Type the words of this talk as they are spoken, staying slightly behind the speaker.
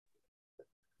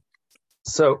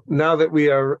So now that we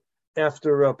are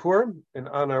after Purim and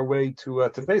on our way to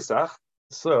Pesach,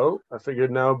 so I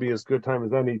figured now would be as good time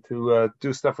as any to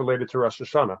do stuff related to Rosh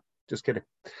Hashanah. Just kidding.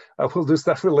 We'll do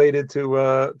stuff related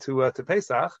to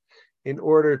Pesach in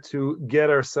order to get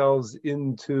ourselves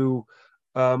into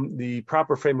the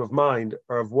proper frame of mind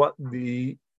of what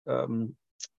the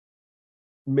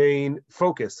main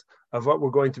focus of what we're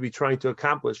going to be trying to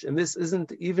accomplish. And this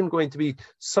isn't even going to be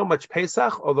so much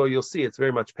Pesach, although you'll see it's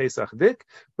very much Pesach dik,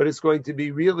 but it's going to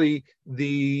be really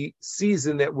the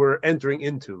season that we're entering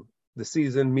into. The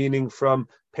season meaning from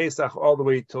Pesach all the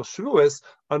way till Shavuos,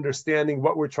 understanding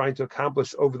what we're trying to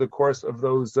accomplish over the course of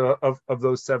those of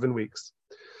those 7 weeks.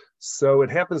 So it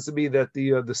happens to be that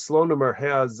the Slonomer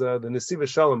has the Nesivos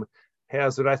Shalom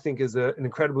has what I think is an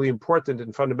incredibly important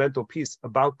and fundamental piece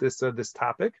about this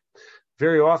topic.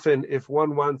 Very often, if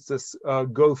one wants to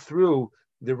go through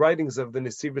the writings of the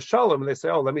Nesivos Shalom, and they say,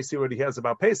 "Oh, let me see what he has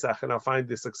about Pesach, and I'll find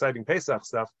this exciting Pesach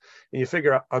stuff," and you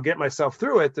figure, "I'll get myself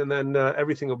through it, and then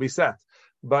everything will be set."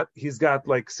 But he's got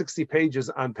like 60 pages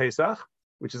on Pesach,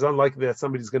 which is unlikely that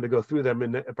somebody's going to go through them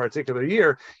in a particular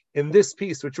year. In this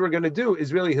piece, which we're going to do,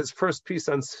 is really his first piece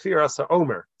on Sefiras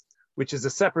HaOmer, which is a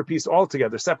separate piece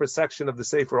altogether, separate section of the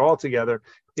Sefer altogether,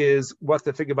 is what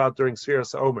to think about during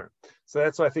Sefiras HaOmer. So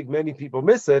that's why I think many people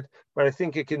miss it, but I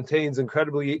think it contains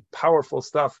incredibly powerful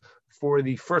stuff for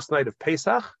the first night of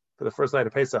Pesach, the first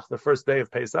day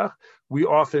of Pesach. We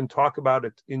often talk about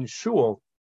it in Shul,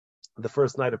 the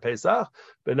first night of Pesach,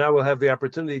 but now we'll have the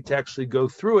opportunity to actually go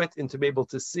through it and to be able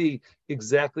to see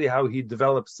exactly how he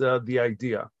develops the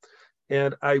idea.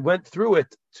 And I went through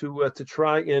it to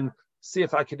try and see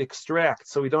if I could extract,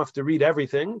 so we don't have to read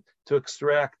everything, to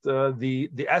extract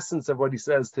the essence of what he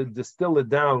says, to distill it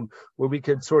down, where we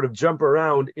could sort of jump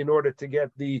around in order to get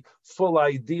the full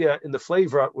idea and the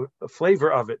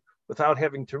flavor of it without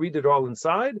having to read it all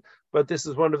inside. But this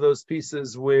is one of those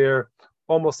pieces where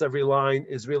almost every line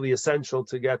is really essential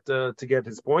to get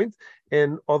his point.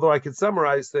 And although I could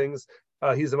summarize things,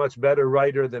 he's a much better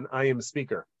writer than I am a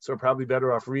speaker. So we're probably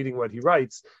better off reading what he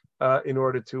writes in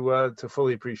order to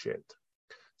fully appreciate.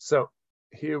 So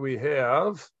here we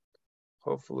have,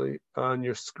 hopefully on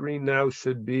your screen now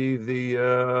should be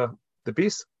the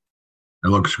piece. It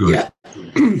looks good. Yeah.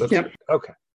 Yep.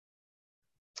 Okay.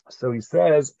 So he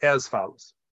says as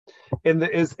follows. And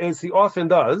as he often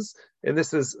does, and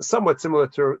this is somewhat similar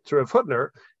to Rav Hutner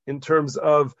in terms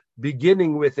of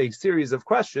beginning with a series of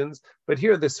questions, but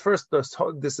here this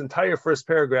entire first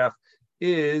paragraph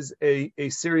is a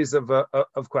series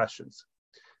of questions.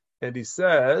 And he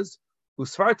says,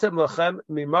 Usfartem lachem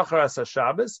mimachar as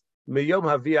haShabbos miyom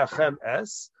haviachem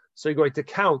es. So you're going to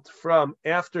count from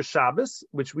after Shabbos,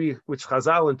 which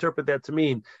Chazal interpret that to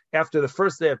mean after the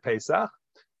first day of Pesach.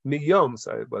 Miyom,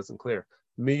 sorry, it wasn't clear.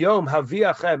 Miyom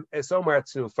haviachem es omer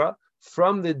tznufa,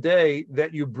 from the day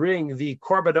that you bring the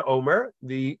korban HaOmer,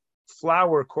 the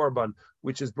flour korban,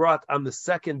 which is brought on the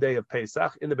second day of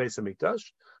Pesach in the Beis Hamikdash.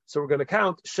 So we're going to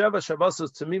count Sheva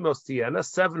Shabbosos Tamimos Tiena,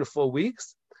 7 full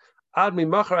weeks, Ad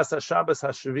Mimacharas HaShabbos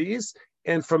HaShavi'is,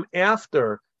 and from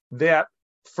after that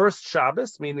first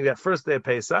Shabbos, meaning that first day of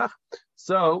Pesach,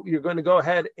 so you're going to go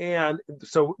ahead and,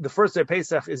 so the first day of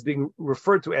Pesach is being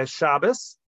referred to as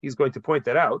Shabbos. He's going to point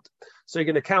that out. So you're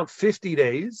going to count 50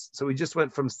 days. So we just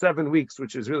went from 7 weeks,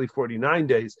 which is really 49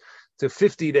 days, to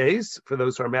 50 days, for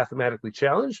those who are mathematically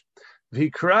challenged.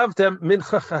 V'kravtem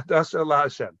mincha chadasha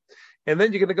laHashem. And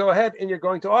then you're going to go ahead and you're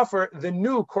going to offer the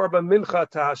new korban mincha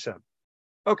to Hashem.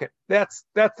 Okay, that's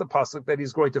the pasuk that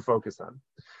he's going to focus on.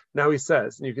 Now he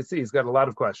says, and you can see he's got a lot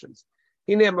of questions.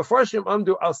 Hine mefarshim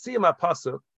amdu al siyam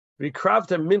pasuk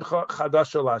v'kravtem mincha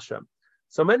chadasha laHashem.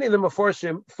 So many of the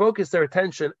Meforshim focus their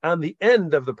attention on the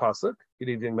end of the pasuk. Good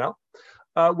evening, Mel,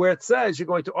 where it says you're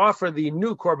going to offer the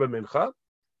new korban mincha.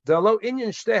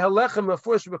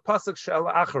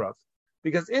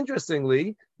 Because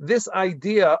interestingly, this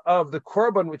idea of the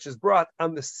korban which is brought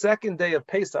on the second day of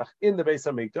Pesach in the Beis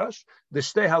Hamikdash, the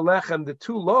shtei halechem, the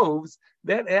 2 loaves,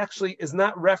 that actually is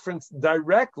not referenced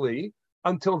directly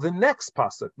until the next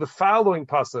pasuk, the following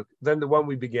pasuk, than the one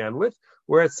we began with,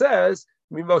 where it says,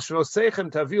 etc.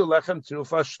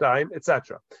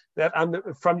 That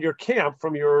from your camp,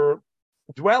 from your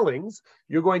dwellings,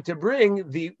 you're going to bring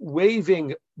the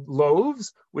waving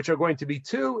loaves, which are going to be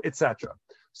 2, etc.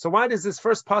 So why does this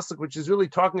first pasuk, which is really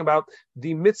talking about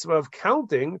the mitzvah of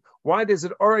counting, why does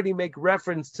it already make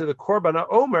reference to the korban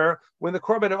HaOmer when the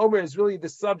korban HaOmer is really the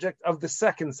subject of the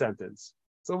second sentence?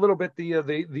 It's a little bit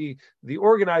the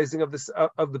organizing of this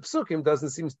of the psukim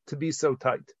doesn't seem to be so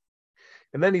tight.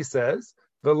 And then he says,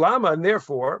 "V'lama," and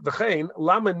therefore, v'chein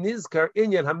lama nizkar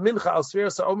inyan hamincha al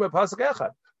Sefiras HaOmer pasuk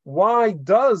echad. why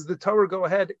does the Torah go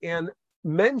ahead and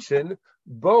mention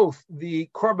both the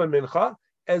Korban Mincha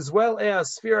as well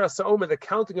as Sefiras HaOmer, the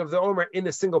counting of the Omer, in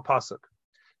a single pasuk?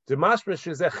 Because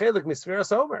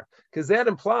that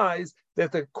implies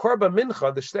that the Korban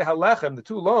Mincha, the Shtei HaLechem, the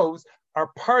two loaves,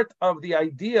 are part of the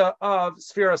idea of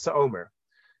Sefiras HaOmer.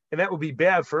 And that would be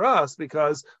bad for us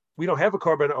because we don't have a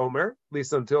Korban Omer,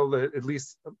 at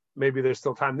least maybe there's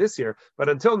still time this year, but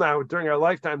until now, during our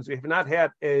lifetimes, we have not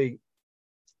had a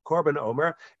Korban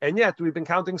Omer, and yet we've been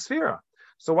counting Sefira.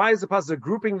 So why is the pasuk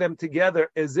grouping them together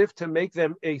as if to make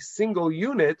them a single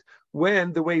unit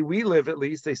when the way we live, at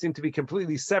least, they seem to be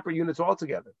completely separate units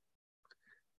altogether?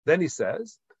 Then he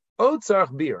says,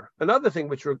 Otzarch bir. Another thing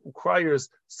which requires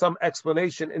some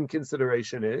explanation and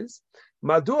consideration is,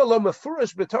 Madua lo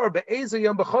mefurish b'Torah be'ezer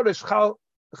yom b'chodesh chal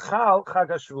Chag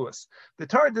HaShavuos. The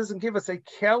Torah doesn't give us a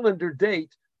calendar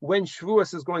date when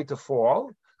Shavuos is going to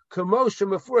fall, like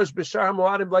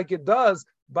it does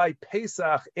by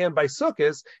Pesach and by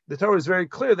Sukkot. The Torah is very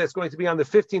clear that it's going to be on the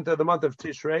 15th of the month of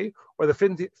Tishrei or the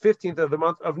 15th of the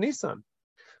month of Nisan.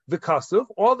 The Kasuf,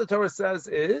 all the Torah says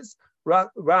is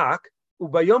Rak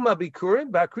ubayom abikurim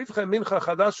ba'akrivchem mincha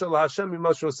chadash LaHashem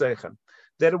mimoshoseichem.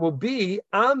 That it will be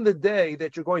on the day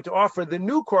that you're going to offer the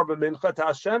new Korban Mincha to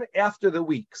Hashem after the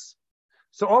weeks.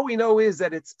 So all we know is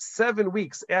that it's 7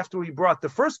 weeks after we brought the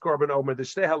first Korban Omer, the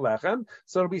Shtei HaLechem,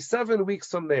 so it'll be 7 weeks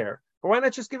from there. But why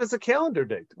not just give us a calendar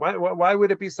date? Why would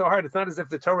it be so hard? It's not as if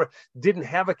the Torah didn't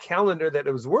have a calendar that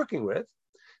it was working with.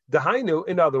 Dahainu,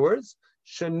 in other words,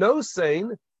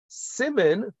 Shenosein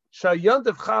Simin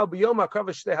Shayantav Chal B'Yom HaKrav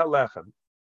Shtei HaLechem.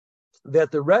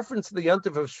 That the reference to the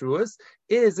Yontif of Shavuos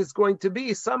is it's going to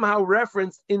be somehow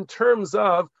referenced in terms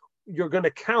of you're going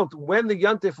to count when the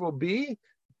Yontif will be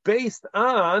based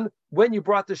on when you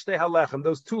brought the Shtei HaLechem,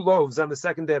 those two loaves on the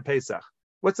second day of Pesach.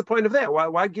 What's the point of that?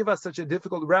 Why give us such a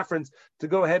difficult reference to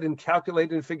go ahead and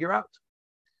calculate and figure out?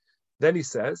 Then he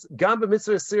says, Gam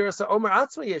b'mitzvah Sefiras HaOmer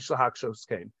atzma yesh lahakshos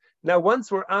came. Now,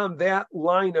 once we're on that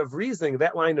line of reasoning,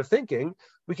 that line of thinking,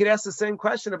 we could ask the same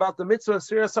question about the mitzvah of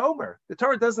Sefiras HaOmer. The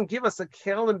Torah doesn't give us a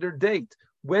calendar date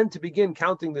when to begin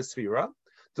counting the Sefira.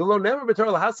 The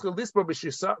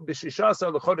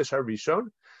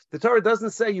Torah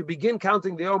doesn't say you begin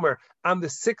counting the Omer on the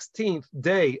 16th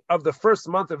day of the first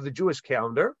month of the Jewish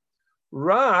calendar.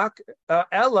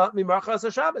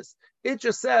 It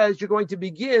just says you're going to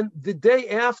begin the day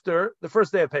after the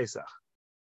first day of Pesach.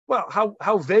 Well,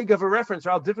 how vague of a reference, or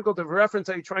how difficult of a reference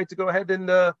are you trying to go ahead and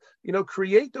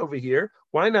create over here?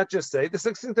 Why not just say the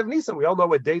 16th of Nisan? We all know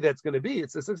what day that's going to be.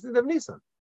 It's the 16th of Nisan.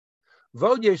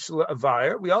 Vod yesh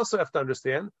l'avayir. We also have to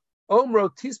understand Omro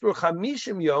tisbur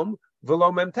chamishim yom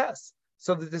v'lo memtes.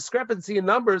 So the discrepancy in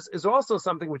numbers is also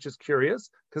something which is curious,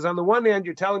 because on the one hand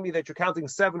you're telling me that you're counting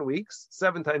 7 weeks.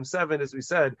 7 times 7, as we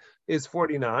said, is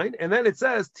 49, and then it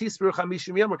says tisbur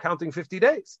chamishim yom. We're counting 50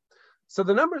 days. So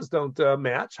the numbers don't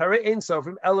match. Hare ein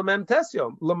sofrim elamem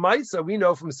tesyom. Lamaisa, we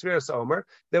know from Sefiras HaOmer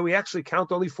that we actually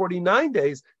count only 49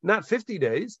 days, not 50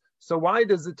 days. So why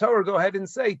does the Torah go ahead and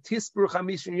say Tisbur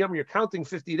Chamishim Yom? You're counting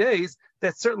 50 days.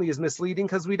 That certainly is misleading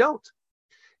because we don't.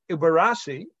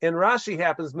 Rashi, and Rashi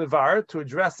happens mivar to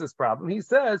address this problem. He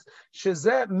says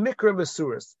Shezeh Mikra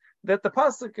Mesuris, that the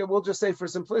pasuk, we'll just say for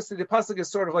simplicity, the pasuk is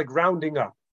sort of like rounding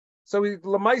up. So we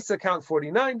Lamaisa count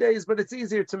 49 days, but it's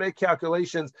easier to make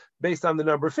calculations based on the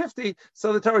number 50.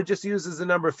 So the Torah just uses the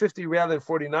number 50 rather than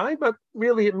 49, but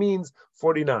really it means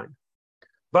 49.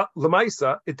 But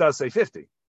Lamaisa, it does say 50.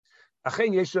 Why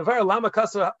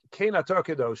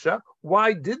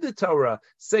did the Torah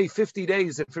say 50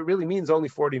 days if it really means only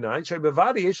 49?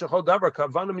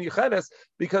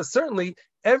 Because certainly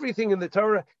everything in the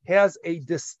Torah has a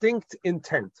distinct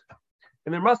intent.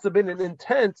 And there must have been an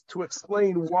intent to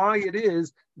explain why it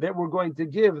is that we're going to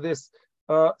give this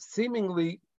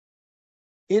seemingly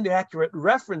inaccurate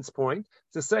reference point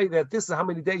to say that this is how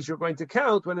many days you're going to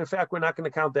count, when in fact we're not going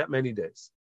to count that many days.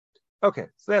 Okay,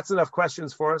 so that's enough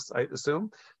questions for us, I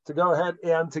assume, to go ahead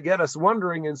and to get us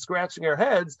wondering and scratching our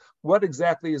heads what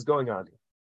exactly is going on here.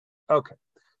 Okay,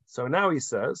 so now he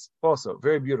says, also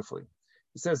very beautifully,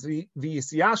 he says, the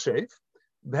Yashev,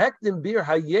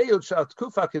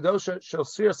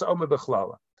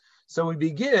 so we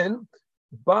begin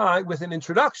with an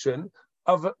introduction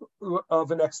of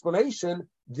an explanation,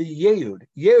 the Yehud.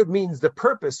 Yehud means the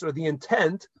purpose or the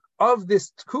intent of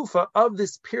this tkufa, of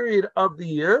this period of the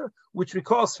year, which we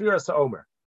call Sefiras HaOmer.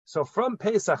 So from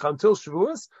Pesach until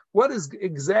Shavuos, what is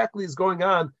exactly is going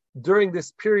on during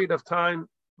this period of time?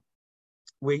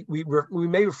 We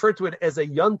may refer to it as a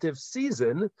Yontif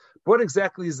season. What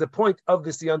exactly is the point of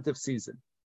this Yontif season?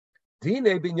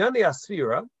 Dine binyane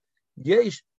asfira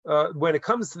yesh when it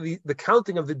comes to the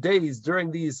counting of the days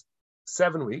during these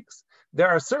 7 weeks, there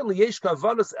are certainly yesh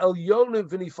kavanos elyonim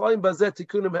v'niflayim bazeh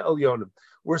tikunim elyonim.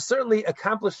 We're certainly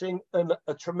accomplishing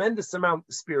a tremendous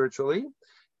amount spiritually,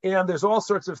 and there's all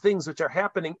sorts of things which are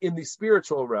happening in the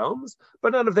spiritual realms,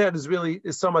 but none of that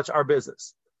is so much our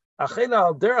business. Achena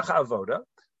al derech avoda,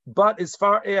 but as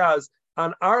far as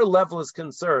on our level is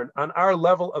concerned, on our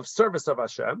level of service of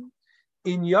Hashem,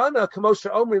 inyana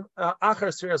k'moshe omrim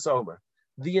achar Sefiras HaOmer.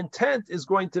 The intent is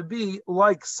going to be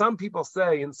like some people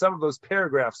say in some of those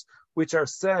paragraphs, which are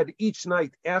said each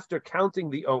night after counting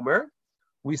the Omer.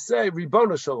 We say,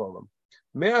 Ribono Shalom,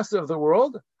 Master of the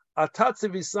world,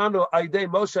 Atatzivisano Aidei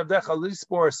Moshe Avdecha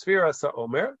Lispor Sefiras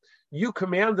HaOmer. You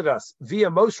commanded us via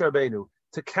Moshe Rabbeinu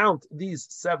to count these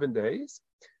 7 days.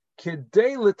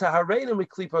 Kedei l'tahareinu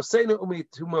mikliposenu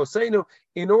umitumosenu,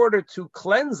 in order to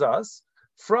cleanse us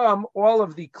from all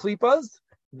of the klipas,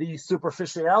 the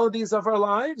superficialities of our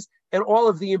lives, and all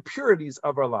of the impurities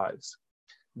of our lives.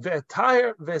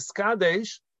 V'tahir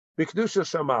v'skadesh b'kedusha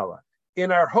shamala.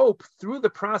 In our hope, through the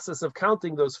process of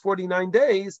counting those 49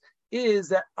 days, is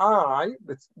that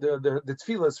the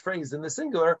tefillah is phrased in the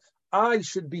singular, I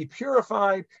should be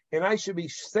purified and I should be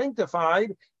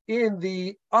sanctified in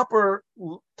the upper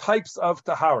types of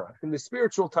tahara, in the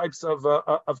spiritual types of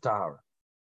tahara.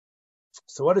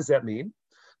 So what does that mean?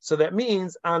 So that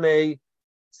means on a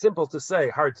simple to say,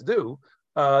 hard to do,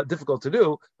 difficult to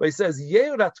do, but he says,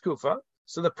 Yehudat Kufa.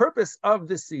 So the purpose of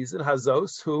this season,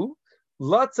 Hazos, who,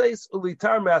 Latzeis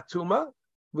ulitar me'atuma,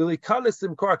 vilikanis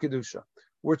imkor kedusha.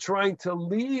 We're trying to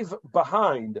leave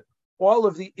behind all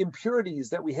of the impurities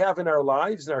that we have in our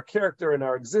lives, in our character, in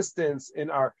our existence,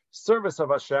 in our service of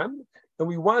Hashem, and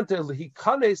we want to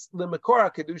lihikanes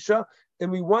lemekor kedusha,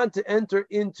 and we want to enter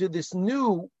into this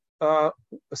new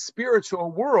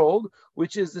spiritual world,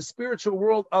 which is the spiritual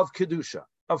world of kedusha,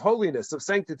 of holiness, of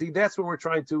sanctity. That's where we're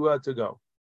trying to go.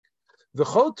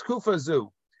 V'chol tkufa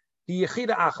zu hi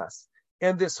yechida achas,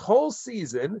 and this whole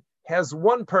season has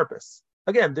one purpose.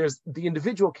 Again, there's the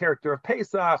individual character of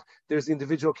Pesach, there's the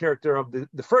individual character of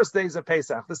the first days of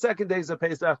Pesach, the second days of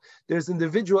Pesach, there's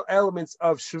individual elements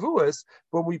of Shavuos,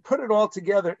 but we put it all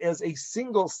together as a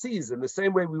single season, the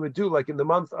same way we would do like in the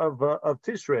month of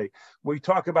Tishrei, we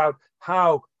talk about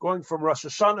how going from Rosh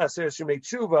Hashanah, Aseret Shemei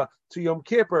Tshuva, to Yom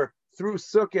Kippur, through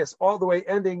Sukkot, all the way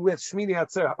ending with Shmini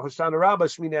Atzeres, Hoshana Rabbah,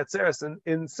 Shmini Atzeres, and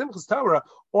in Simchas Torah,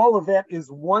 all of that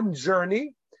is one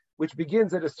journey, which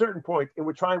begins at a certain point, and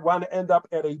we want to end up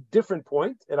at a different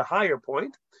point, at a higher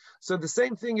point. So the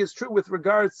same thing is true with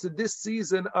regards to this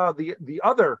season of the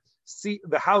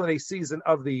holiday season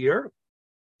of the year,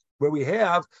 where we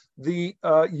have the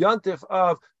Yontif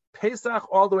of Pesach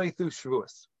all the way through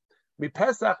Shavuos.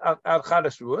 Pesach ad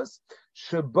Chadash Shavuos,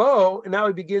 Shabo, and now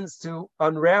he begins to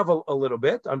unravel a little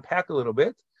bit, unpack a little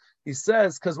bit. He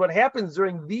says, because what happens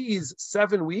during these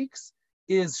 7 weeks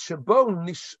is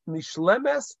Shabo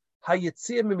Nishlemes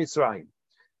Hayetzia Mitzrayim.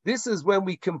 This is when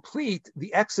we complete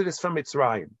the exodus from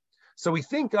Mitzrayim. So we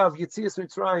think of Yetzias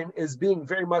Mitzrayim as being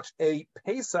very much a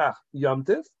Pesach Yom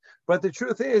Tov, but the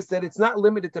truth is that it's not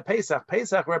limited to Pesach.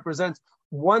 Pesach represents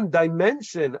one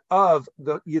dimension of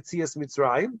the Yetzias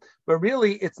Mitzrayim, but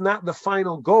really it's not the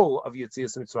final goal of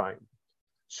Yetzias Mitzrayim.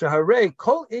 Shaharei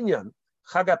Kol Inyan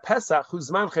Chaga Pesach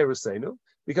Huzman Cherusenu,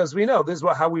 because we know, this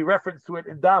is how we refer to it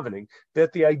in davening,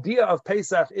 that the idea of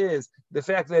Pesach is the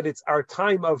fact that it's our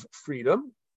time of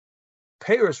freedom.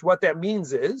 Perish, what that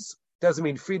means is, doesn't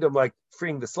mean freedom like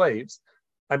freeing the slaves.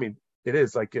 I mean, it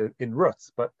is like in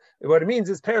roots, but what it means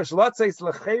is perish.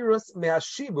 Lecherus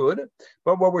me'ashibud.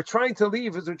 But what we're trying to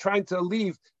leave is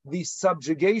the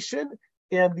subjugation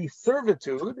and the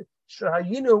servitude.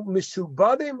 Shahayinu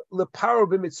mishubadim leparo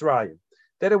b'mitzrayim.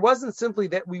 That it wasn't simply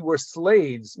that we were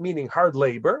slaves, meaning hard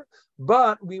labor,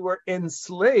 but we were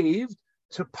enslaved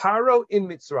to Paro in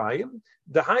Mitzrayim,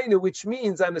 Dahainu, which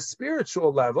means on a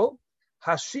spiritual level,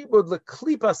 Hashibud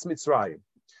leklipas Mitzrayim,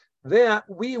 that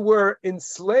we were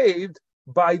enslaved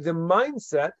by the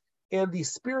mindset and the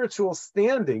spiritual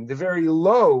standing, the very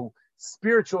low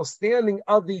spiritual standing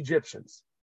of the Egyptians.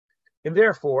 And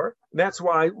therefore, that's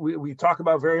why we talk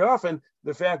about very often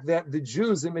the fact that the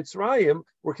Jews in Mitzrayim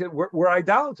were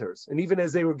idolaters. And even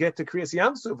as they would get to Kriyas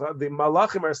Yamsuf, the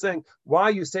Malachim are saying, why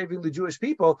are you saving the Jewish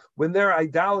people when they're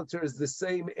idolaters the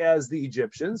same as the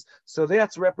Egyptians? So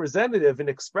that's representative and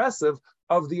expressive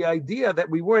of the idea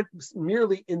that we weren't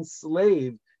merely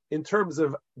enslaved in terms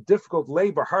of difficult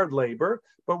labor, hard labor,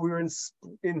 but we were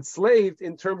enslaved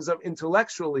in terms of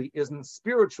intellectually and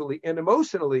spiritually and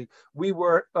emotionally. We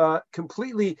were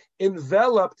completely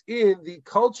enveloped in the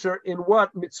culture in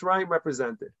what Mitzrayim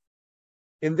represented.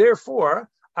 And therefore,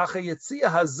 So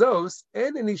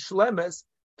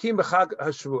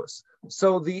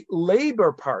the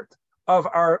labor part of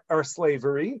our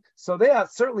slavery, so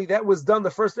that was done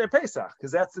the first day of Pesach,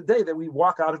 because that's the day that we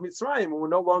walk out of Mitzrayim and we're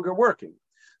no longer working.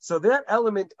 So that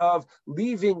element of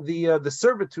leaving the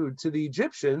servitude to the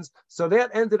Egyptians, so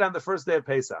that ended on the first day of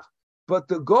Pesach. But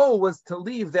the goal was to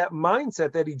leave that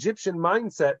mindset, that Egyptian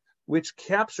mindset, which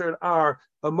captured our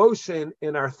emotion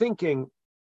and our thinking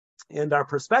and our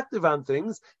perspective on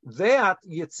things, that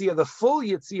Yitzia,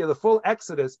 the full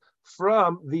exodus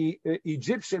from the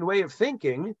Egyptian way of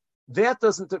thinking, that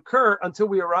doesn't occur until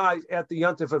we arrive at the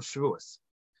Yontif of Shavuos.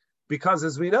 Because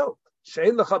as we know,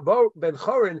 She'en lecha ben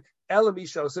chorin ela mi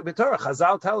she'oseh b'Torah.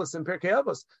 Chazal tell us in Pirkei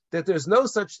Avos that there's no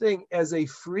such thing as a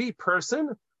free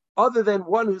person other than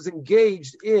one who's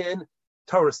engaged in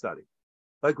Torah study,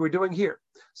 like we're doing here.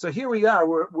 So here we are,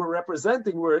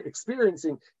 we're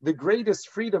experiencing the greatest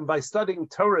freedom by studying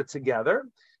Torah together.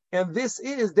 And that's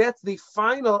the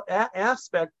final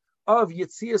aspect of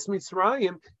Yetzias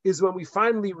Mitzrayim, is when we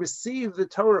finally receive the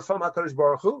Torah from HaKadosh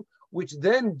Baruch Hu, which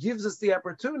then gives us the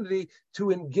opportunity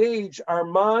to engage our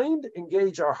mind,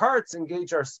 engage our hearts,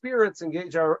 engage our spirits,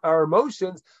 engage our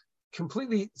emotions,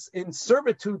 completely in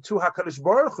servitude to HaKadosh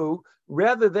Baruch Hu,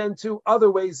 rather than to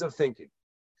other ways of thinking.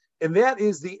 And that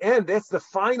is the end. That's the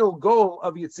final goal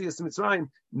of Yetzias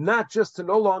Mitzrayim, not just to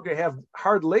no longer have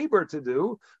hard labor to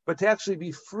do, but to actually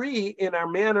be free in our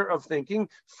manner of thinking,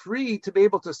 free to be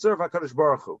able to serve HaKadosh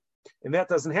Baruch Hu. And that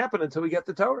doesn't happen until we get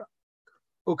the Torah.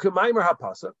 Ukemaimer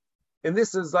HaPasuk, and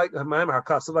this is like Maimer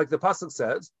HaKasuk, like the Pasuk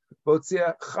says,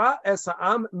 Votziacha es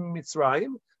ha'am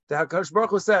Mitzrayim. The HaKadosh Baruch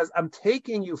Hu says, I'm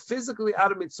taking you physically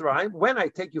out of Mitzrayim. When I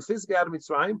take you physically out of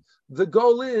Mitzrayim, the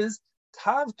goal is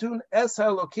Tavtun es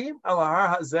Elokim al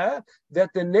har hazeh, that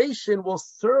the nation will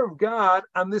serve God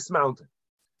on this mountain.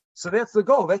 So that's the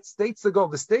goal. That states the goal.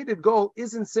 The stated goal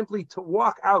isn't simply to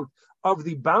walk out of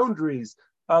the boundaries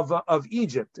of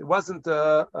Egypt. It wasn't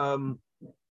what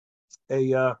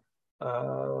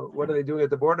are they doing at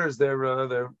the borders?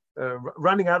 They're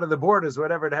running out of the borders,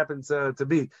 whatever it happens to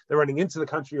be. They're running into the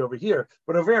country over here.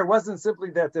 But over there, it wasn't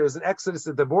simply that there was an exodus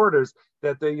at the borders,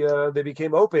 that they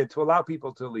became open to allow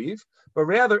people to leave, but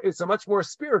rather it's a much more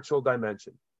spiritual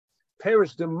dimension.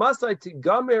 Perish the Masai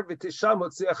Tigamer v'Tisham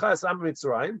Hotziachas Am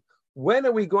Mitzrayim. When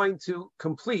are we going to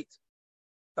complete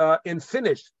and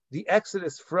finish the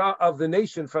exodus of the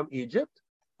nation from Egypt?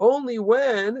 Only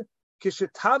when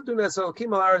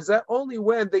only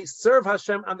when they serve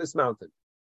Hashem on this mountain.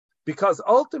 Because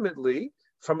ultimately,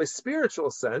 from a spiritual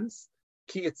sense,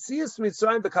 because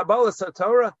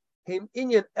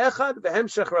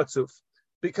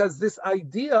this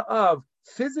idea of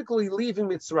physically leaving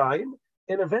Mitzrayim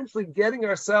and eventually getting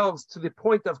ourselves to the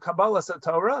point of Kabbalah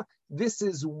Satorah, this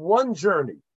is one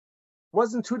journey. It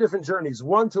wasn't two different journeys,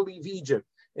 one to leave Egypt.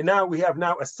 And now we have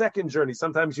a second journey.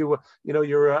 Sometimes you're on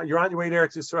your way to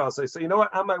Eretz Yisrael. So you say, you know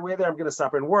what, on my way there, I'm going to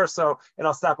stop in Warsaw, and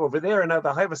I'll stop over there, and I'll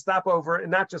have a stopover,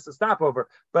 and not just a stopover,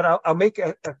 but I'll make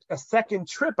a second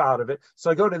trip out of it.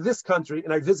 So I go to this country,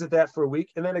 and I visit that for a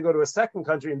week, and then I go to a second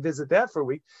country and visit that for a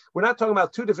week. We're not talking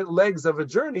about two different legs of a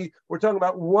journey. We're talking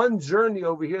about one journey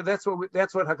over here. That's what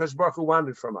HaKadosh Baruch Hu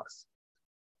wanted from us.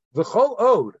 V'chol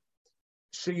od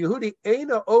sheyehudi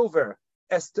eina over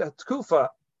es tkufa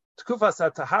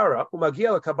Tahara,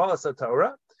 Kabbalah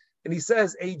Satorah, and he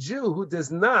says a Jew who does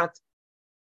not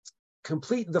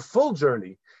complete the full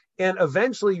journey and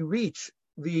eventually reach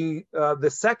the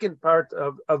second part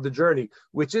of the journey,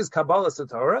 which is Kabbalah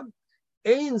Satorah,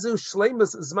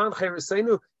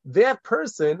 that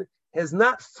person has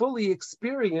not fully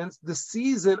experienced the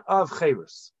season of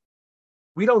Cherus.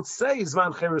 We don't say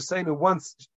Zman Cherusenu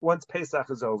once Pesach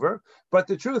is over, but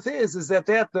the truth is that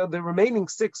the remaining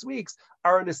 6 weeks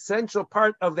are an essential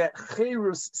part of that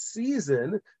Cherus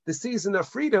season, the season of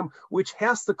freedom, which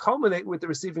has to culminate with the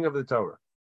receiving of the Torah.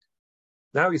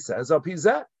 Now he says, you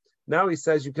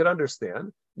could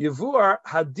understand. Yevuar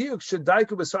Hadiuk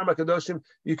Shadaiku B'Sfarim HaKadoshim,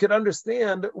 you could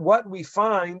understand what we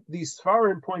find these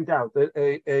Sfarim point out,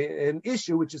 an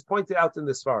issue which is pointed out in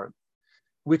the Sfarim,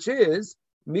 which is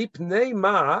Mipnei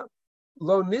ma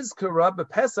lo nizkara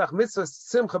b'Pesach mitzvah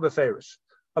simcha b'ferish.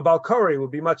 A Balkori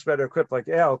would be much better equipped, like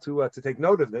Al, to take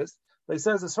note of this. But he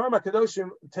says, as Sfarim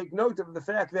HaKadoshim take note of the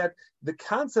fact that the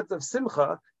concept of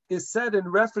simcha is said in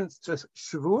reference to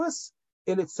Shavuos,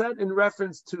 and it's said in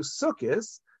reference to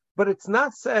Sukkot, but it's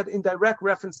not said in direct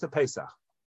reference to Pesach.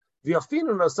 And the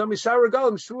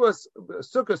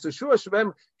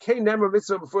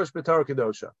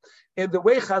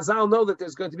way Chazal know that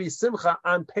there's going to be simcha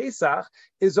on Pesach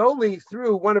is only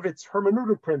through one of its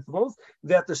hermeneutic principles,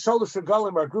 that the Shalosh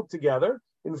Regalim are grouped together.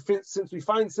 Since we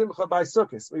find Simcha by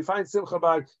Sukkot, we find Simcha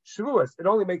by Shavuos, it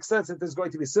only makes sense that there's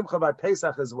going to be Simcha by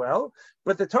Pesach as well.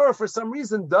 But the Torah, for some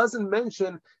reason, doesn't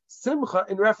mention Simcha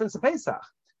in reference to Pesach.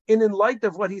 And in light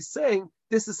of what he's saying,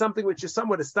 this is something which is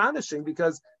somewhat astonishing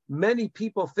because many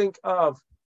people think of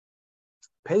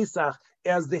Pesach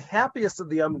as the happiest of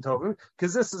the Yom Tovim,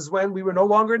 because this is when we were no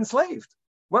longer enslaved.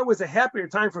 What was a happier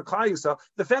time for Klal Yisrael?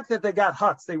 The fact that they got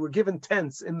huts, they were given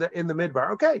tents in the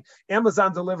Midbar. Okay,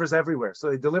 Amazon delivers everywhere, so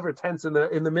they deliver tents in the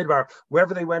Midbar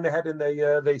wherever they went ahead and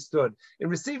they stood. In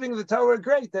receiving the Torah,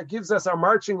 great, that gives us our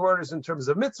marching orders in terms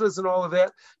of mitzvahs and all of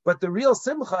that. But the real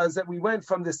simcha is that we went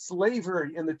from the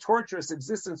slavery and the torturous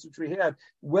existence which we had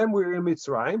when we were in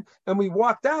Mitzrayim, and we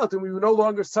walked out, and we were no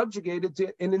longer subjugated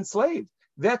to and enslaved.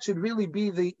 That should really be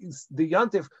the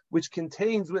yontif, which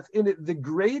contains within it the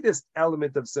greatest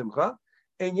element of simcha,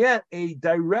 and yet a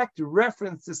direct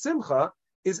reference to simcha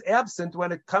is absent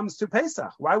when it comes to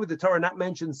Pesach. Why would the Torah not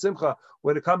mention simcha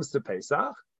when it comes to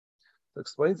Pesach? It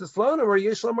explains the Slona where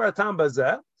Yeshlam Ratam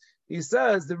Bazeh. He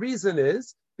says the reason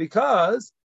is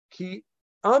because amnam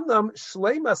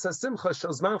shleimas hasimcha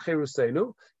shel zman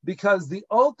cherusenu, because the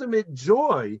ultimate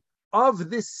joy of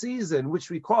this season, which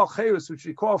we call cherus, which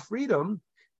we call freedom,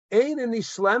 ein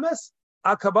nishlemes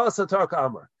akabas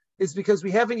HaOmer, is because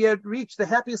we haven't yet reached the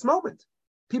happiest moment.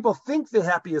 People think the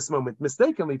happiest moment,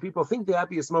 mistakenly, people think the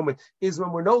happiest moment is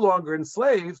when we're no longer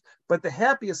enslaved, but the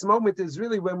happiest moment is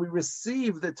really when we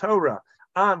receive the Torah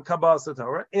on Kabbalas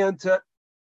HaTorah, and to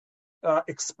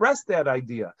express that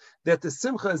idea that the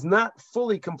simcha is not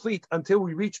fully complete until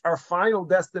we reach our final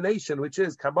destination, which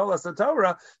is Kabbalas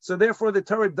HaTorah. So therefore, the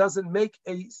Torah doesn't make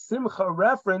a simcha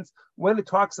reference when it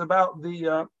talks about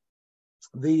the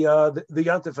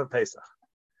Yontif of Pesach.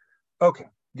 Okay,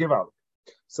 give out.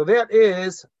 So that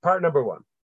is part number one.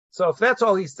 So if that's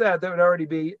all he said, that would already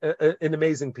be an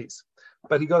amazing piece.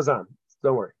 But he goes on.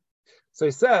 Don't worry. So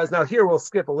he says, now here we'll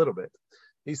skip a little bit.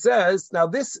 He says, now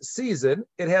this season,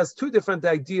 it has two different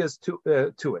ideas to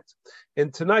it.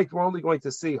 And tonight we're only going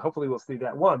to see, hopefully we'll see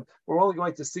that one, we're only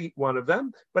going to see one of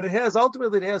them, but it has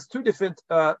two different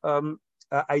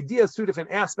ideas, two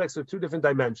different aspects, or two different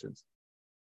dimensions.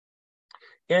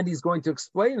 And he's going to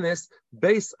explain this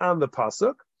based on the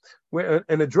Pasuk, where,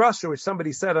 in a drasha which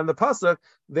somebody said on the Pasuk,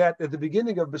 that at the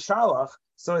beginning of B'Shalach,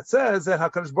 so it says that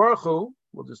HaKadosh Baruch Hu,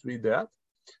 we'll just read that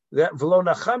v'lo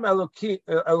nacham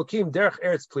Elokim derech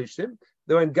eretz plishtim,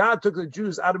 that when God took the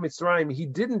Jews out of Mitzrayim, He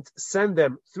didn't send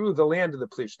them through the land of the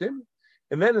Plishtim.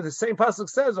 And then in the same pasuk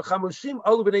says v'chamushim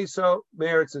alu b'nei Yisrael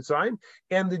me'eretz Mitzrayim,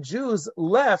 and the Jews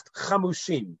left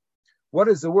chamushim. What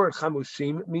does the word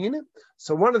chamushim mean?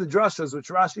 So one of the drashas which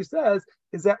Rashi says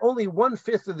is that only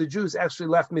 1/5 of the Jews actually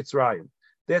left Mitzrayim.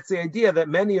 That's the idea that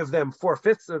many of them,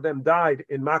 4/5 of them, died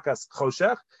in Makas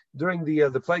Choshech during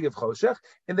the plague of Choshech,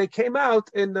 and they came out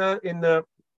in a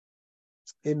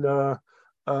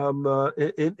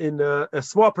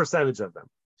small percentage of them.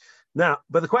 Now,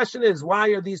 but the question is, why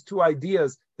are these two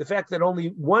ideas? The fact that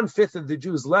only 1/5 of the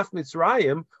Jews left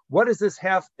Mitzrayim, what does this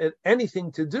have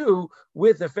anything to do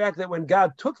with the fact that when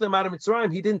God took them out of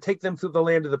Mitzrayim, He didn't take them through the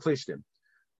land of the Plishtim?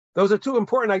 Those are two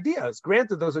important ideas.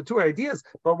 Granted, those are two ideas,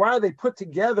 but why are they put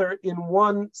together in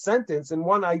one sentence, in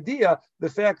one idea? The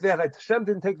fact that Hashem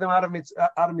didn't take them out of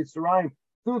Mitzrayim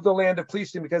through the land of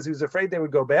Plishtim because He was afraid they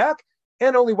would go back,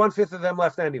 and only 1/5 of them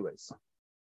left anyways.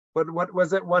 What was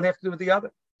that one have to do with the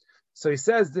other? So he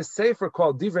says this sefer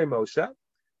called Divrei Moshe.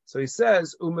 So he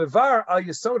says Umevar al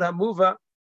Yesod Hamuva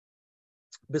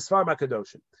B'Sfar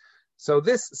Makadoshim. So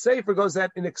this sefer goes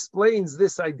out and explains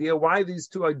this idea, why these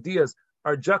two ideas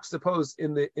are juxtaposed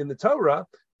in the Torah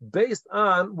based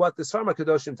on what the Sfar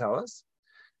Makadoshim tell us.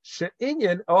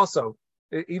 She'inyan, also,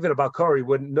 even about Kori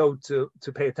wouldn't know to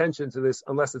pay attention to this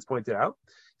unless it's pointed out.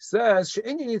 Says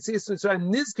She'inyan Yitzias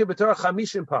Mitzrayim Nizke B'Torah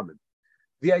Chamishim Pamim.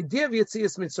 The idea of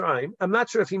Yitzias Mitzrayim, I'm not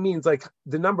sure if he means like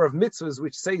the number of mitzvahs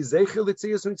which say Zeichel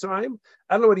Yitzias Mitzrayim.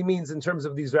 I don't know what he means in terms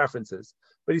of these references,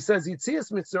 but he says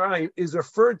Yitzias Mitzrayim is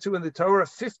referred to in the Torah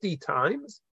 50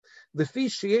 times. The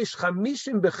sheyesh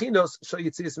 50 bechinos shel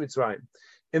Yitzias Mitzrayim,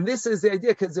 and this is the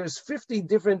idea because there's 50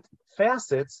 different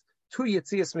facets to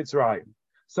Yitzias Mitzrayim.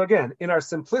 So again, in our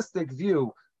simplistic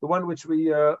view, the one which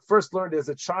we first learned as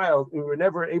a child, we were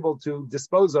never able to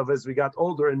dispose of as we got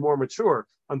older and more mature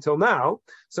until now.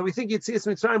 So we think Yitzias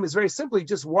Mitzrayim is very simply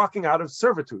just walking out of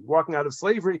servitude, walking out of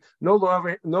slavery, no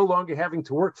longer having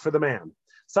to work for the man,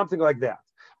 something like that.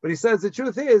 But he says the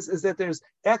truth is that there's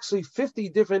actually 50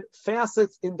 different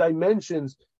facets and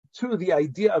dimensions to the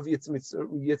idea of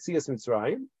Yitzias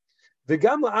Mitzrayim.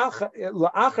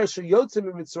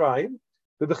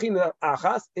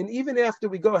 And even after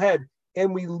we go ahead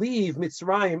and we leave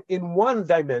Mitzrayim in one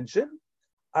dimension,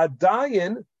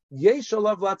 Adayin yesh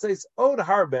alav latzes od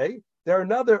harbe. There are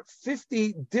another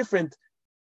 50 different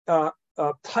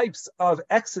types of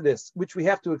exodus which we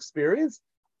have to experience.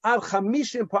 Al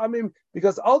chamishim pamim,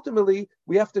 because ultimately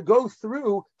we have to go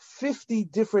through 50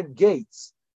 different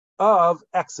gates of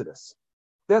exodus.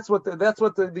 That's what the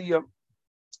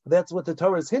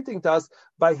Torah is hinting to us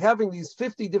by having these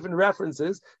 50 different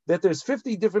references, that there's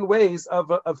 50 different ways of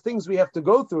things we have to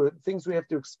go through, things we have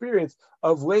to experience,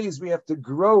 of ways we have to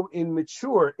grow and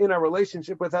mature in our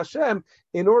relationship with Hashem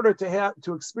in order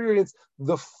to experience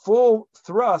the full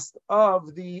thrust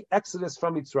of the exodus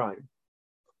from Mitzrayim.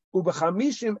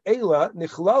 Ubechamishim Eila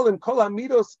Nichlalim Kol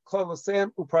Hamidos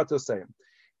Klaloseim Upratosem.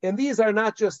 And these are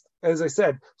not just, as I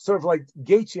said, sort of like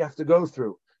gates you have to go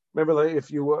through. Remember, like,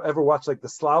 if you ever watch like the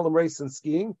slalom race in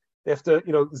skiing, they have to,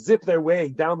 zip their way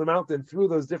down the mountain through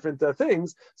those different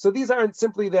things. So these aren't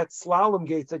simply that slalom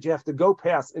gates that you have to go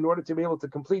past in order to be able to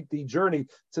complete the journey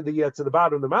to the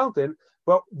bottom of the mountain.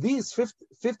 But these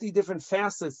 50 different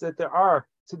facets that there are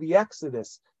to the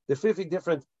Exodus, the 50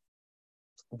 different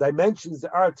dimensions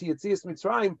that are to Yetzias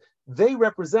Mitzrayim, they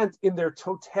represent in their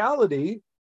totality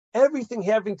everything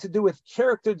having to do with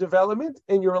character development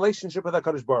and your relationship with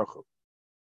HaKadosh Baruch Hu.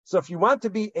 So if you want to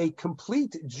be a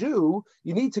complete Jew,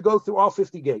 you need to go through all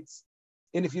 50 gates.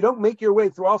 And if you don't make your way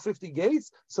through all 50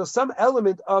 gates, so some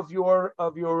element of your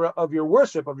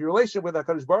worship, of your relationship with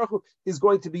HaKadosh Baruch Hu is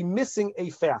going to be missing a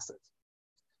facet.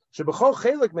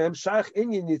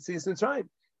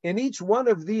 In each one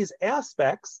of these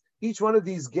aspects, each one of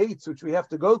these gates which we have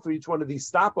to go through, each one of these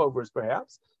stopovers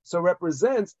perhaps, so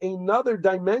represents another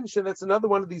dimension, that's another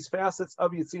one of these facets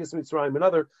of Yetzias Mitzrayim,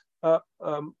 another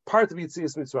part of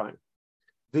Yetzias Mitzrayim.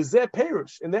 V'zeh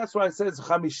perush, and that's why it says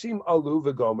Chamishim alu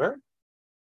v'gomer,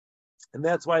 and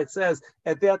that's why it says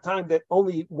at that time that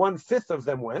only 1/5 of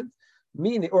them went,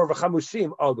 meaning, or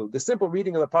v'chamushim alu. The simple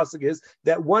reading of the pasuk is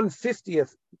that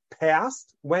 1/50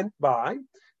 passed, went by,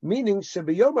 meaning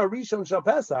shebiyom harishon shel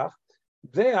Pesach,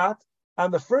 that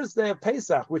on the first day of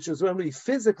Pesach, which is when we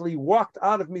physically walked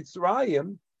out of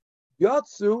Mitzrayim,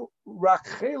 Yatsu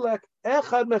Rachelek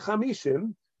Echad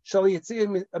Mechamishim Shal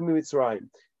Yitziyah Mitzrayim.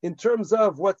 In terms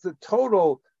of what's the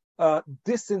total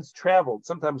distance traveled,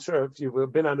 sometimes sure if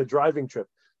you've been on a driving trip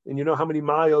and you know how many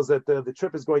miles that the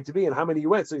trip is going to be and how many you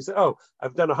went. So you say, oh,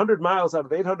 I've done 100 miles out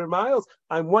of 800 miles.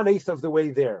 I'm 1/8 of the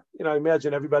way there. I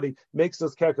imagine everybody makes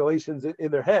those calculations in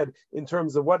their head in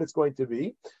terms of what it's going to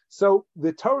be. So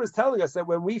the Torah is telling us that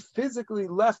when we physically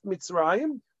left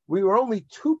Mitzrayim, we were only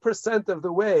 2% of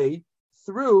the way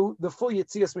through the full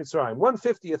Yetzias Mitzrayim,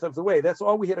 1/50 of the way. That's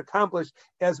all we had accomplished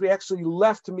as we actually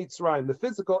left Mitzrayim. The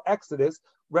physical exodus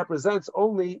represents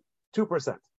only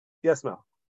 2%. Yes, Mel.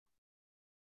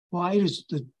 Why does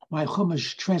my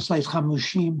Chumash translate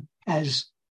Chamushim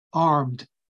as armed?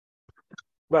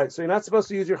 Right, so you're not supposed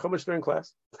to use your Chumash during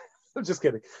class? I'm just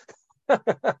kidding.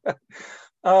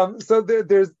 So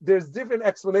there's different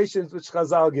explanations which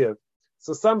Chazal give.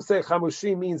 So some say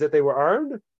Chamushim means that they were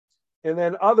armed, and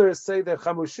then others say that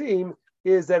Chamushim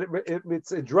is that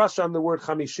it's a drush on the word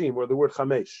Chamishim, or the word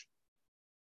Chamesh.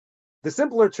 The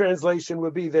simpler translation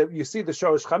would be that you see the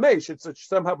Shoresh Chamesh, it's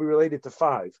somehow be related to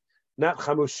 5. Not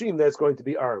chamushim, that's going to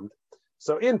be armed.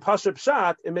 So in Pashup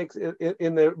Pshat, it makes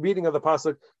in the reading of the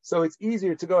pasuk, so it's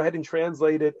easier to go ahead and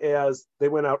translate it as they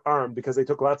went out armed because they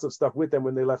took lots of stuff with them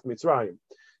when they left Mitzrayim,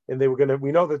 and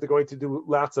we know that they're going to do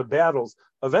lots of battles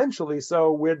eventually.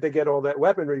 So where did they get all that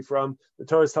weaponry from? The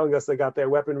Torah is telling us they got their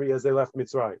weaponry as they left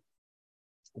Mitzrayim.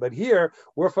 But here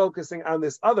we're focusing on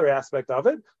this other aspect of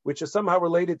it, which is somehow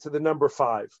related to the number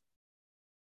 5.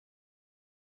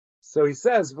 So he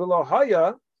says, "V'lo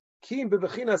haya." In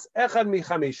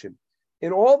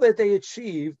all that they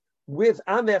achieved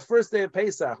on that first day of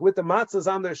Pesach, with the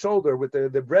matzahs on their shoulder, with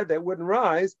the bread that wouldn't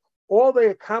rise, all they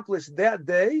accomplished that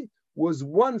day was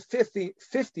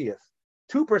 1/50th,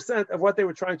 2% of what they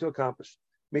were trying to accomplish.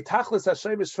 Mitachlis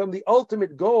Hashem is from the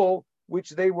ultimate goal which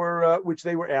they were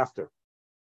after.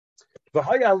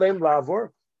 V'hayalem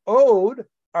lavor od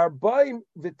arbaim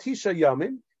v'tisha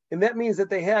yamim. And that means that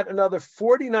they had another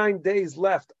 49 days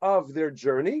left of their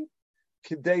journey.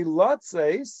 In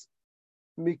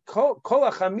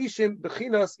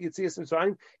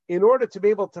order to be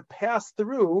able to pass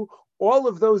through all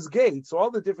of those gates,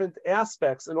 all the different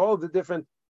aspects and all of the different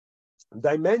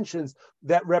dimensions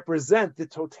that represent the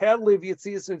totality of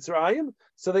Yetzias Mitzrayim.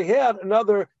 So they had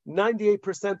another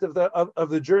 98% of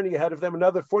the journey ahead of them,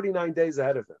 another 49 days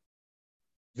ahead of them.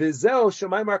 V'zeo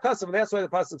Shemai Markasav, and that's why the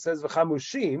pasuk says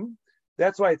v'chamushim.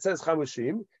 That's why it says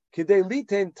chamushim. Kidei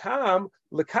liten tam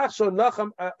lekach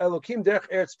nacham elokim derech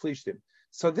eretz plishtim.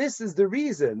 So this is the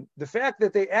reason, the fact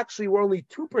that they actually were only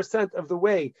 2% of the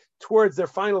way towards their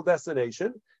final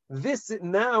destination. This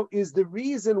now is the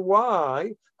reason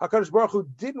why HaKadosh Baruch Hu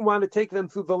didn't want to take them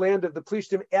through the land of the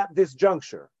Plishtim at this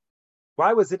juncture.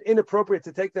 Why was it inappropriate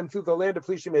to take them through the land of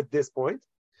Plishtim at this point?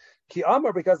 Ki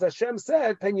Amar, because Hashem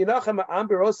said,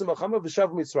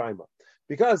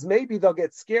 because maybe they'll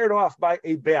get scared off by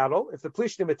a battle. If the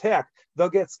Plishtim attack, they'll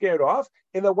get scared off,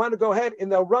 and they'll want to go ahead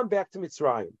and they'll run back to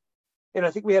Mitzrayim. And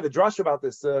I think we had a drush about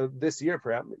this this year,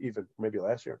 perhaps, even maybe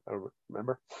last year. I don't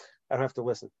remember. I don't have to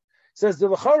listen. It says,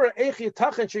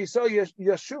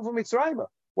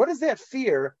 what is that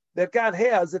fear that God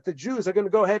has that the Jews are going to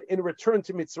go ahead and return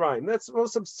to Mitzrayim? That's the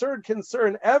most absurd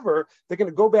concern ever. They're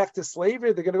going to go back to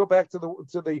slavery. They're going to go back to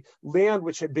the land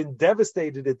which had been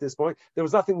devastated at this point. There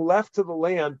was nothing left to the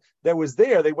land that was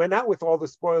there. They went out with all the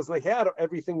spoils. And they had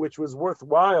everything which was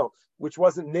worthwhile, which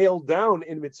wasn't nailed down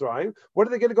in Mitzrayim. What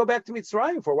are they going to go back to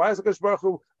Mitzrayim for? Why is HaKadosh Baruch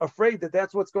Hu afraid that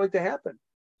that's what's going to happen?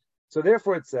 So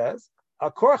therefore it says, so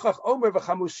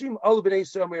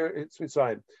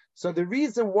the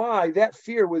reason why that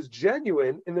fear was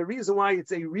genuine and the reason why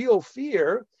it's a real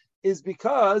fear is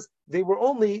because they were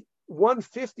only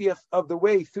 1/50th of the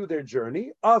way through their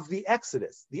journey of the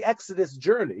Exodus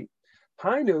journey.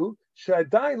 Hainu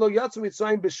shadai lo yatsu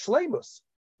Mitzrayim b'shleimus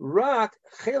rak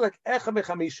chelek echa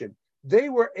mechamishim. They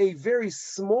were a very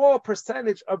small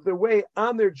percentage of the way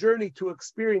on their journey to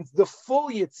experience the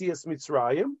full Yetzias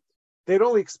Mitzrayim. They'd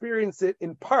only experienced it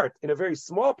in part, in a very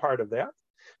small part of that.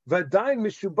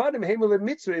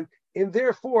 And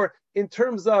therefore, in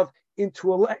terms of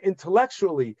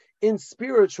intellectually,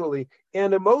 spiritually,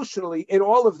 and emotionally, in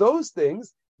all of those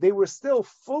things, they were still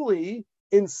fully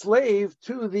enslaved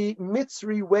to the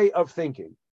Mitzri way of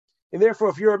thinking. And therefore,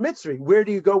 if you're a Mitzri, where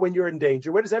do you go when you're in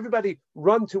danger? Where does everybody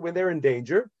run to when they're in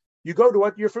danger? You go to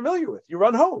what you're familiar with. You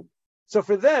run home. So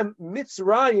for them,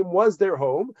 Mitzrayim was their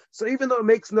home. So even though it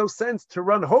makes no sense to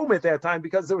run home at that time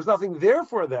because there was nothing there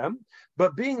for them,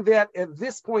 but being that at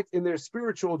this point in their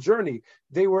spiritual journey,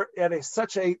 they were at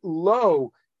such a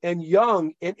low and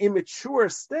young and immature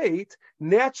state,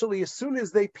 naturally, as soon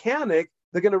as they panic,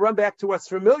 they're going to run back to what's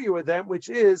familiar with them, which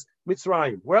is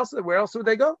Mitzrayim. Where else would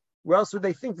they go? Where else would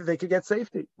they think that they could get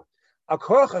safety?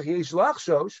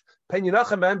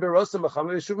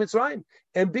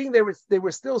 And being they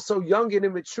were still so young and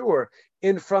immature,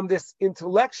 and from this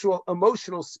intellectual,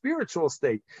 emotional, spiritual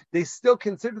state, they still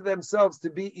consider themselves to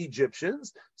be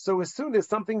Egyptians. So as soon as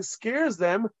something scares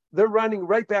them, they're running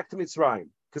right back to Mitzrayim,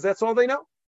 because that's all they know.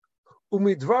 And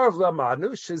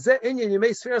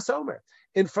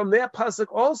from that pasuk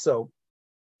also,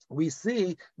 we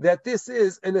see that this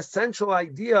is an essential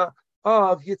idea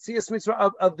of Yetzias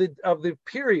Mitzrayim, of the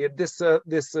period, this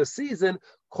season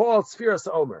called Sefiras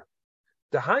HaOmer.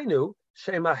 Dahainu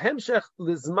shema hemshech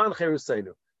lizman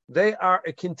cherusenu. They are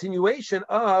a continuation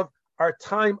of our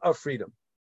time of freedom.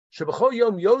 Shebachol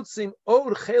yom yotzim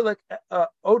od chelek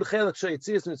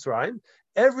sheyetzias Mitzrayim.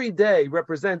 Every day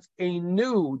represents a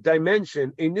new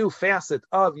dimension, a new facet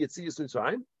of Yetzias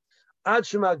Mitzrayim. Ad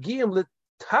shemagiyim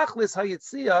litachlis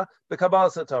hayetzia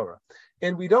b'kabbalas haTorah.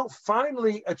 And we don't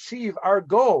finally achieve our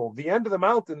goal, the end of the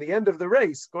mountain, the end of the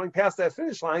race, going past that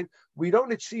finish line, we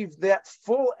don't achieve that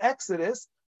full exodus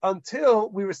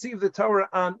until we receive the Torah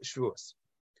on Shavuos.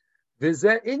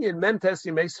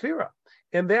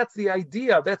 And that's the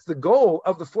idea, that's the goal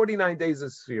of the 49 days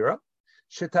of Sefira.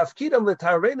 Like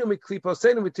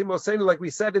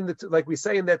we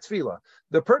say in that tefillah,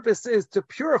 the purpose is to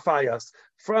purify us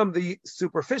from the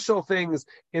superficial things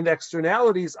in the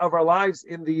externalities of our lives,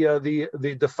 in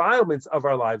the defilements of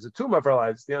our lives, the tomb of our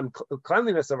lives, the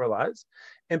uncleanliness of our lives.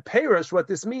 And Perush, what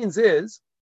this means is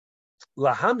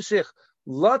lahamshich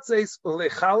latzes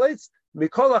ulechalets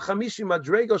mikol hachamishi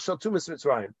madrego shel tumas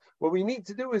Mitzrayim. What we need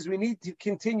to do is we need to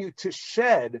continue to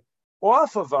shed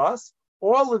off of us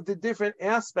all of the different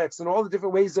aspects and all the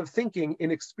different ways of thinking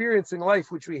and experiencing life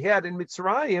which we had in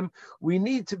Mitzrayim. We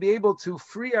need to be able to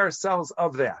free ourselves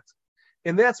of that.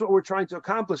 And that's what we're trying to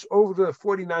accomplish over the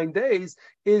 49 days,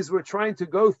 is we're trying to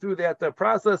go through that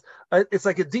process. It's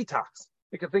like a detox.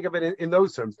 You can think of it in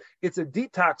those terms. It's a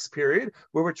detox period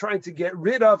where we're trying to get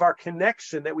rid of our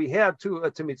connection that we had to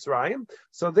Mitzrayim.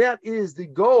 So that is the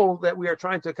goal that we are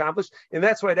trying to accomplish, and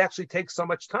that's why it actually takes so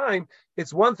much time.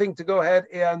 It's one thing to go ahead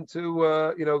and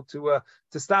to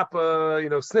stop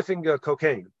sniffing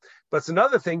cocaine, But it's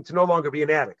another thing to no longer be an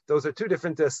addict. Those are two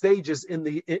different stages in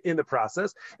the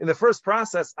process. In the first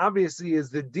process, obviously, is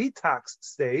the detox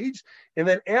stage, and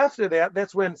then after that,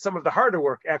 that's when some of the harder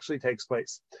work actually takes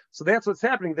place. So that's what's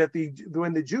happening. That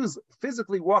when the Jews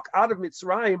physically walk out of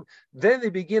Mitzrayim, then they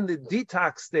begin the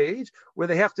detox stage, where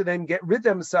they have to then get rid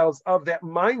themselves of that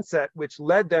mindset which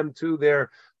led them to their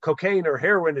cocaine or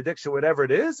heroin addiction, whatever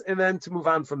it is, and then to move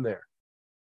on from there.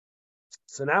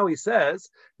 So now he says,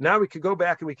 now we could go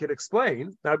back and we could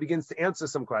explain. Now he begins to answer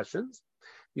some questions.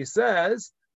 He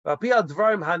says, based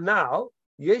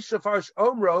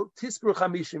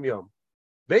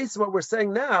on what we're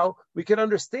saying now, we can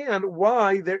understand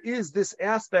why there is this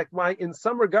aspect, why in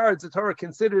some regards the Torah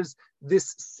considers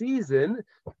this season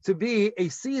to be a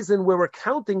season where we're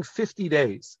counting 50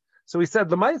 days. So he said,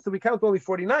 L'maisa, we count only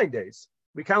 49 days.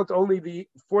 We count only the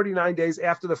 49 days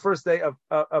after the first day of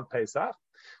Pesach.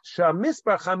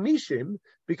 Shamisbar Chamishim,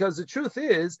 because the truth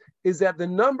is that the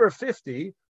number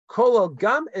 50, Kol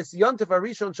Gam Es Yontif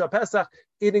Arishon Shal Pesach,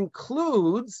 it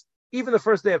includes even the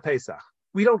first day of Pesach.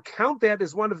 We don't count that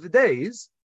as one of the days,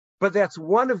 but that's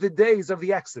one of the days of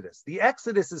the Exodus. The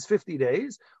Exodus is 50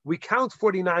 days. We count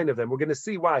 49 of them. We're going to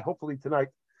see why, hopefully tonight.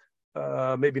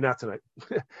 Maybe not tonight.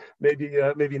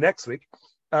 maybe next week.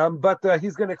 But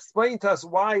he's going to explain to us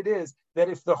why it is that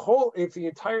if the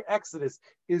entire Exodus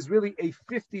is really a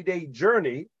 50-day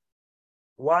journey,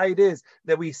 why it is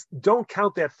that we don't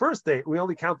count that first day, we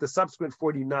only count the subsequent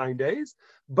 49 days.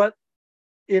 But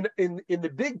in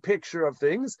the big picture of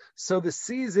things, so the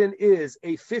season is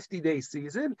a 50-day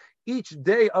season, each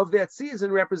day of that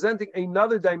season representing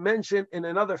another dimension and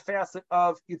another facet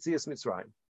of Yetzias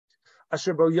Mitzrayim.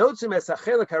 Asher bo yotzim es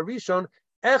hachelek harishon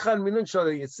echad minun shel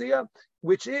Yetziah,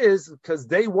 which is, because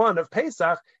day one of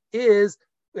Pesach is,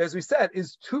 as we said,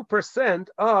 is 2%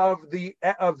 of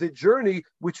the journey,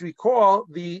 which we call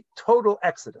the total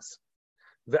Exodus.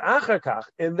 The achakach,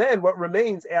 and then what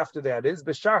remains after that is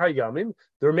b'shar hayamim,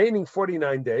 the remaining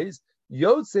 49 days,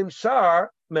 yotzim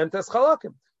shar memtas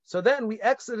chalakim. So then we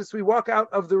walk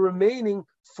out of the remaining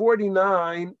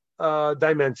 49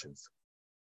 dimensions.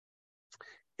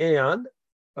 And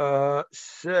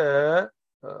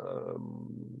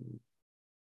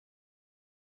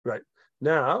right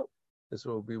now, this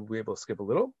will be able to skip a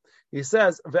little. He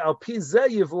says, "Ve'al pi zeh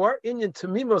yivor inyan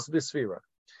tamimos b'sfira."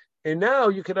 And now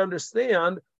you can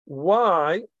understand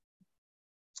why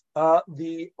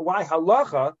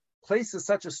halacha places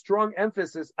such a strong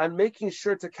emphasis on making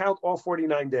sure to count all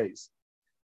 49 days.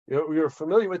 You're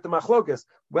familiar with the machlokas,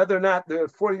 whether or not the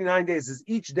 49 days is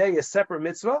each day a separate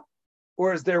mitzvah,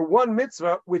 or is there one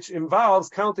mitzvah which involves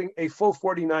counting a full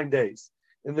 49 days?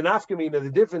 In the nafkamina,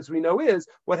 the difference we know is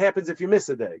what happens if you miss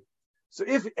a day. So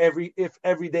if every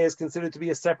day is considered to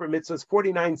be a separate mitzvah, it's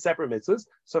 49 separate mitzvahs.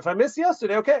 So if I missed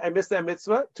yesterday, okay, I missed that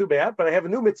mitzvah, too bad, but I have a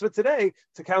new mitzvah today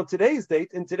to count today's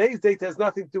date, and today's date has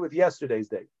nothing to do with yesterday's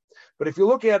date. But if you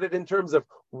look at it in terms of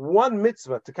one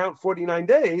mitzvah to count 49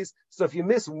 days, so if you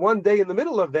miss one day in the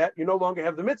middle of that, you no longer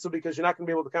have the mitzvah because you're not going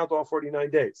to be able to count all 49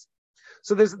 days.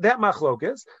 So there's that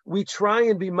machlokas. We try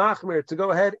and be machmir to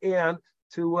go ahead and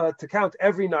to count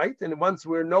every night, and once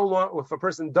we're no longer, if a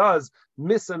person does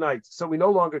miss a night, so we no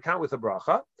longer count with a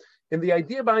bracha. And the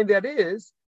idea behind that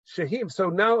is shahim. So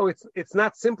now it's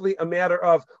not simply a matter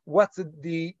of what's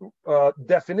the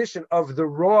definition of the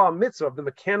raw mitzvah, of the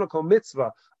mechanical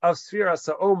mitzvah of Sefiras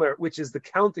HaOmer, which is the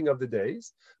counting of the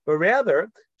days, but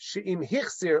rather she'im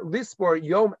hichsir lispor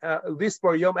yom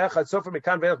echad sofer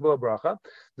mekan ve'ech b'lo bracha.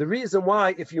 The reason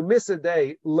why, if you miss a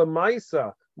day,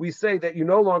 lemaisa, we say that you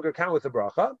no longer count with the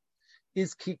bracha,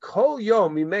 is ki kol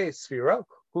yom mimei sfira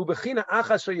hu bechina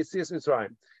achas shel Yetzias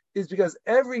Mitzrayim, is because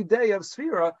every day of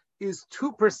sfira is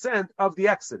 2% of the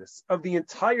Exodus, of the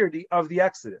entirety of the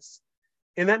Exodus.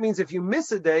 And that means if you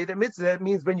miss a day, that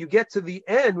means when you get to the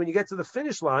end, when you get to the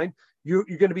finish line, you're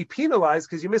going to be penalized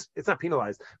because you missed. It's not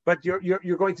penalized, but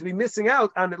you're going to be missing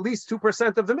out on at least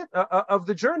 2% of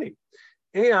the journey.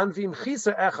 And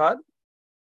v'imchisa echad,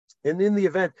 and in the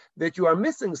event that you are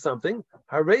missing something,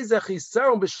 that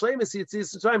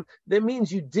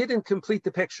means you didn't complete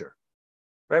the picture.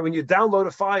 Right? When you download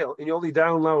a file and you only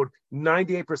download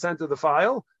 98% of the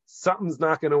file, something's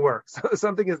not going to work. So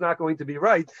something is not going to be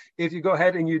right. If you go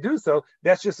ahead and you do so,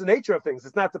 that's just the nature of things.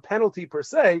 It's not the penalty per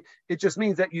se. It just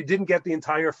means that you didn't get the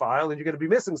entire file and you're going to be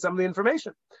missing some of the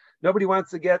information. Nobody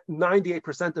wants to get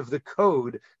 98% of the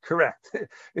code correct.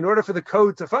 In order for the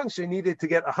code to function, you needed to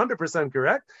get 100%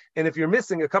 correct. And if you're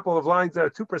missing a couple of lines that are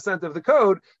 2% of the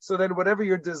code, so then whatever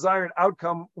your desired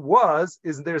outcome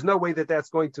there's no way that that's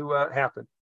going to happen.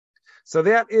 So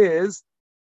that is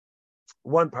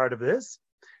one part of this.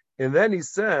 And then he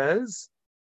says,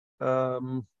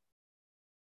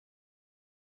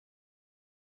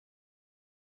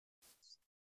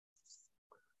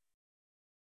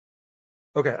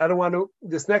 Okay, I don't want to.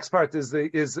 This next part is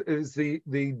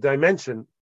the dimension,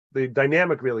 the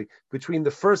dynamic really between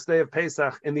the first day of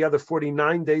Pesach and the other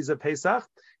 49 days of Pesach,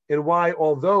 and why,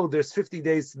 although there's 50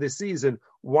 days to this season,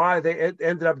 why they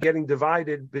ended up getting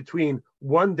divided between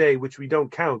one day which we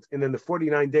don't count and then the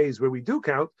 49 days where we do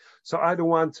count. So I don't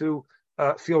want to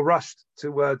feel rushed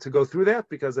to go through that,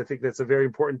 because I think that's a very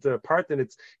important part, and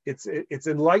it's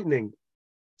enlightening.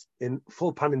 In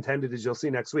full pun intended, as you'll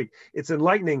see next week, it's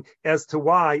enlightening as to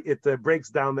why it breaks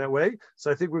down that way.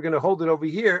 So I think we're going to hold it over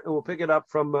here, and we'll pick it up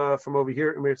from over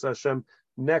here in Mirza Hashem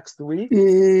next week.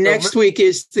 Next week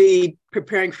is the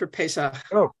preparing for Pesach.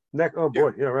 Oh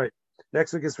boy, yeah, right.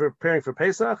 Next week is preparing for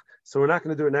Pesach, so we're not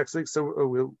going to do it next week. So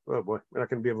we're not going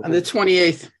to be able to. On the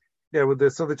 28th. Yeah, the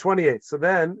 28th. So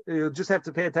then you'll just have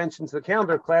to pay attention to the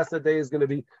calendar. Class that day is going to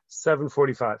be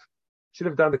 7:45. Should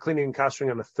have done the cleaning and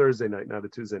kosher on a Thursday night, not a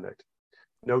Tuesday night.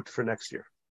 Note for next year.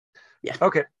 Yeah.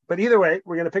 Okay, but either way,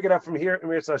 we're going to pick it up from here in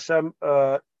Mirza Hashem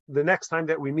the next time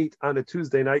that we meet on a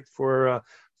Tuesday night for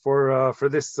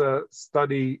this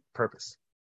study purpose.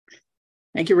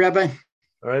 Thank you, Rabbi.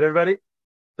 All right, everybody.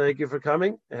 Thank you for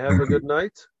coming. Have a good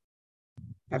night.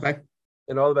 Bye-bye.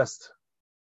 And all the best.